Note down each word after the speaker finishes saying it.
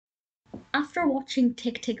after watching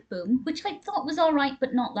Tick Tick Boom, which I thought was alright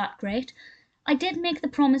but not that great, I did make the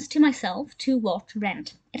promise to myself to watch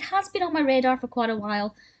Rent. It has been on my radar for quite a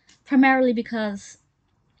while, primarily because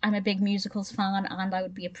I'm a big musicals fan, and I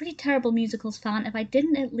would be a pretty terrible musicals fan if I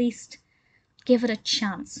didn't at least give it a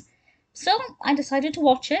chance. So I decided to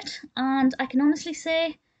watch it, and I can honestly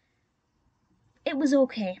say it was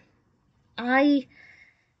okay. I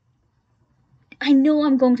know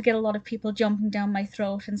I'm going to get a lot of people jumping down my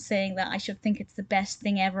throat and saying that I should think it's the best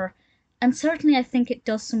thing ever, and certainly I think it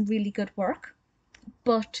does some really good work,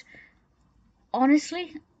 but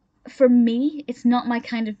honestly, for me, it's not my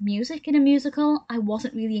kind of music in a musical. I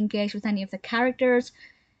wasn't really engaged with any of the characters.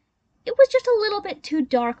 It was just a little bit too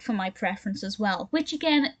dark for my preference as well, which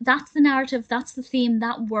again, that's the narrative, that's the theme,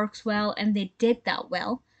 that works well, and they did that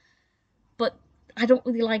well. But I don't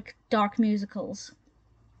really like dark musicals,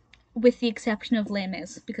 with the exception of Les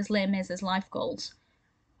Mis, because Les Mis is Life Goals.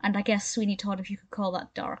 And I guess Sweeney Todd, if you could call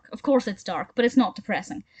that dark. Of course it's dark, but it's not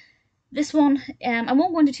depressing. This one, I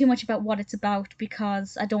won't go into too much about what it's about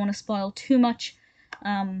because I don't want to spoil too much.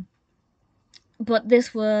 But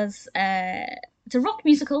this was, it's a rock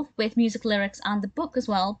musical with music lyrics and the book as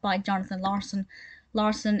well by Jonathan Larson.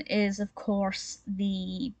 Larson is, of course,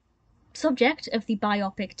 the subject of the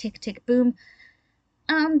biopic Tick Tick Boom.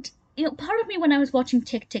 And, you know, part of me when I was watching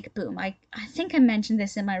Tick Tick Boom, I think I mentioned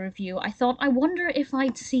this in my review, I thought, I wonder if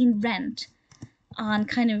I'd seen Rent and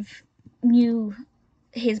kind of knew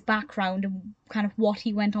his background and kind of what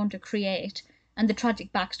he went on to create and the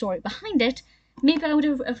tragic backstory behind it, maybe I would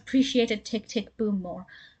have appreciated Tick Tick Boom more.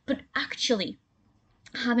 But actually,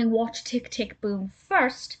 having watched Tick Tick Boom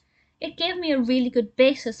first, it gave me a really good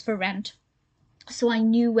basis for Rent, so I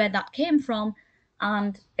knew where that came from,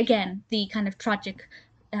 and again, the kind of tragic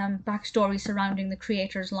backstory surrounding the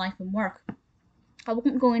creator's life and work. I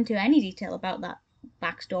won't go into any detail about that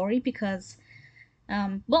backstory because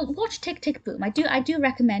well, watch Tick Tick Boom. I do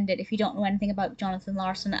recommend it if you don't know anything about Jonathan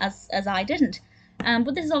Larson, as I didn't.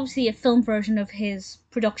 But this is obviously a film version of his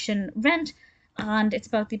production Rent, and it's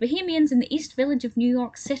about the Bohemians in the East Village of New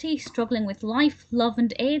York City struggling with life, love,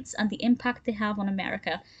 and AIDS, and the impact they have on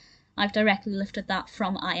America. I've directly lifted that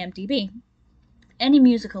from IMDb. Any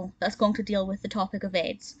musical that's going to deal with the topic of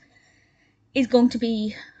AIDS is going to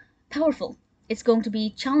be powerful. It's going to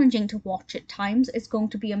be challenging to watch at times, it's going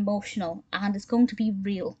to be emotional, and it's going to be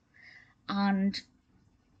real. And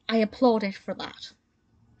I applaud it for that.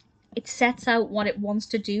 It sets out what it wants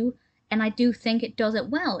to do, and I do think it does it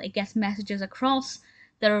well. It gets messages across.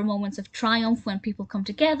 There are moments of triumph when people come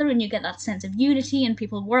together and you get that sense of unity and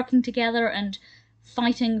people working together and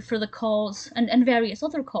fighting for the cause and various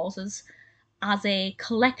other causes as a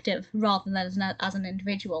collective rather than as an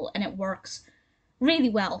individual, and it works really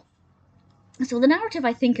well. So the narrative,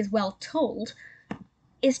 I think, is well told.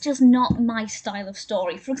 It's just not my style of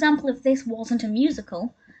story. For example, if this wasn't a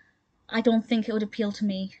musical, I don't think it would appeal to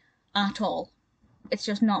me at all. It's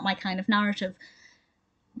just not my kind of narrative.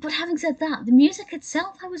 But having said that, the music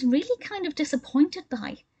itself I was really kind of disappointed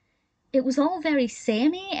by. It was all very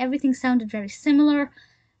samey, everything sounded very similar.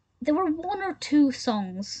 There were one or two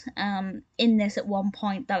songs in this at one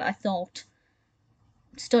point that I thought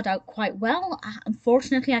stood out quite well.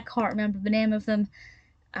 Unfortunately, I can't remember the name of them.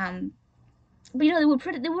 But you know,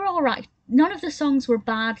 they were all right. None of the songs were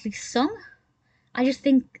badly sung. I just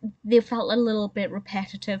think they felt a little bit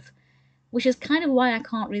repetitive, which is kind of why I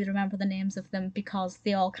can't really remember the names of them, because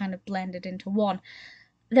they all kind of blended into one.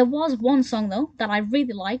 There was one song though that I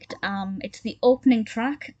really liked. It's the opening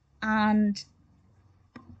track, and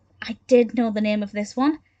I did know the name of this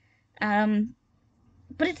one.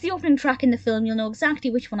 But it's the opening track in the film, you'll know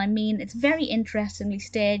exactly which one I mean. It's very interestingly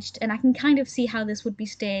staged, and I can kind of see how this would be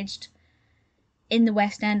staged in the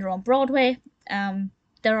West End or on Broadway.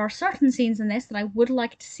 There are certain scenes in this that I would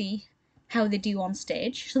like to see how they do on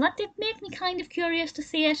stage, so that did make me kind of curious to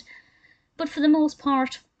see it, but for the most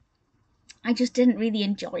part, I just didn't really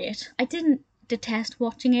enjoy it. I didn't detest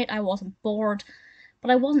watching it, I wasn't bored,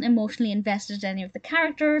 but I wasn't emotionally invested in any of the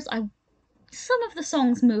characters. Some of the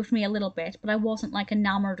songs moved me a little bit, but I wasn't like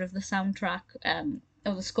enamored of the soundtrack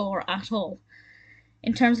or the score at all.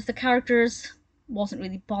 In terms of the characters, wasn't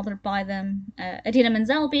really bothered by them. Idina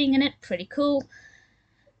Menzel being in it, pretty cool.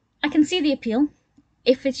 I can see the appeal.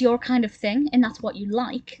 If it's your kind of thing and that's what you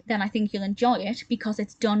like, then I think you'll enjoy it because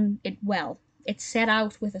it's done it well. It's set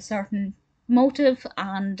out with a certain motive,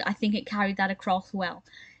 and I think it carried that across well.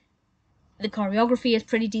 The choreography is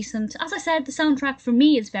pretty decent. As I said, the soundtrack for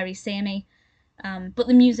me is very samey. But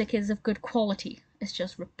the music is of good quality. It's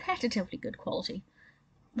just repetitively good quality,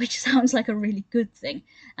 which sounds like a really good thing.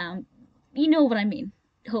 You know what I mean,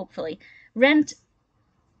 hopefully. Rent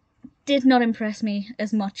did not impress me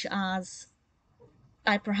as much as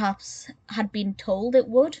I perhaps had been told it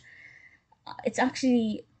would. It's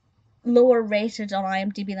actually lower rated on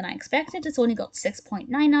IMDb than I expected. It's only got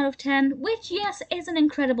 6.9 out of 10, which, yes, is an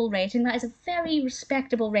incredible rating. That is a very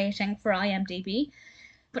respectable rating for IMDb.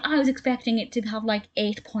 But I was expecting it to have like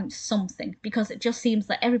 8 point something, because it just seems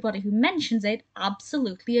that everybody who mentions it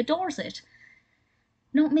absolutely adores it.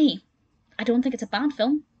 Not me. I don't think it's a bad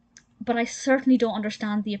film, but I certainly don't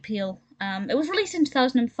understand the appeal. It was released in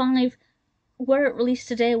 2005. Were it released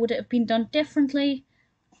today, would it have been done differently?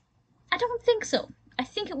 I don't think so. I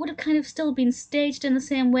think it would have kind of still been staged in the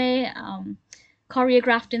same way,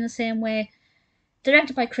 choreographed in the same way,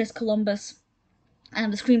 directed by Chris Columbus,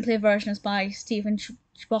 and the screenplay version is by Stephen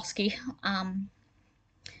Chbosky.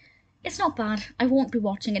 It's not bad. I won't be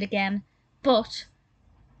watching it again, but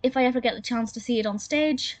if I ever get the chance to see it on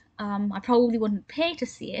stage, I probably wouldn't pay to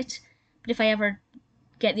see it, but if I ever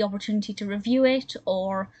get the opportunity to review it,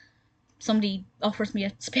 or somebody offers me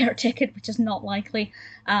a spare ticket, which is not likely,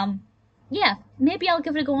 yeah, maybe I'll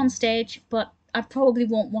give it a go on stage, but I probably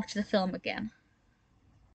won't watch the film again.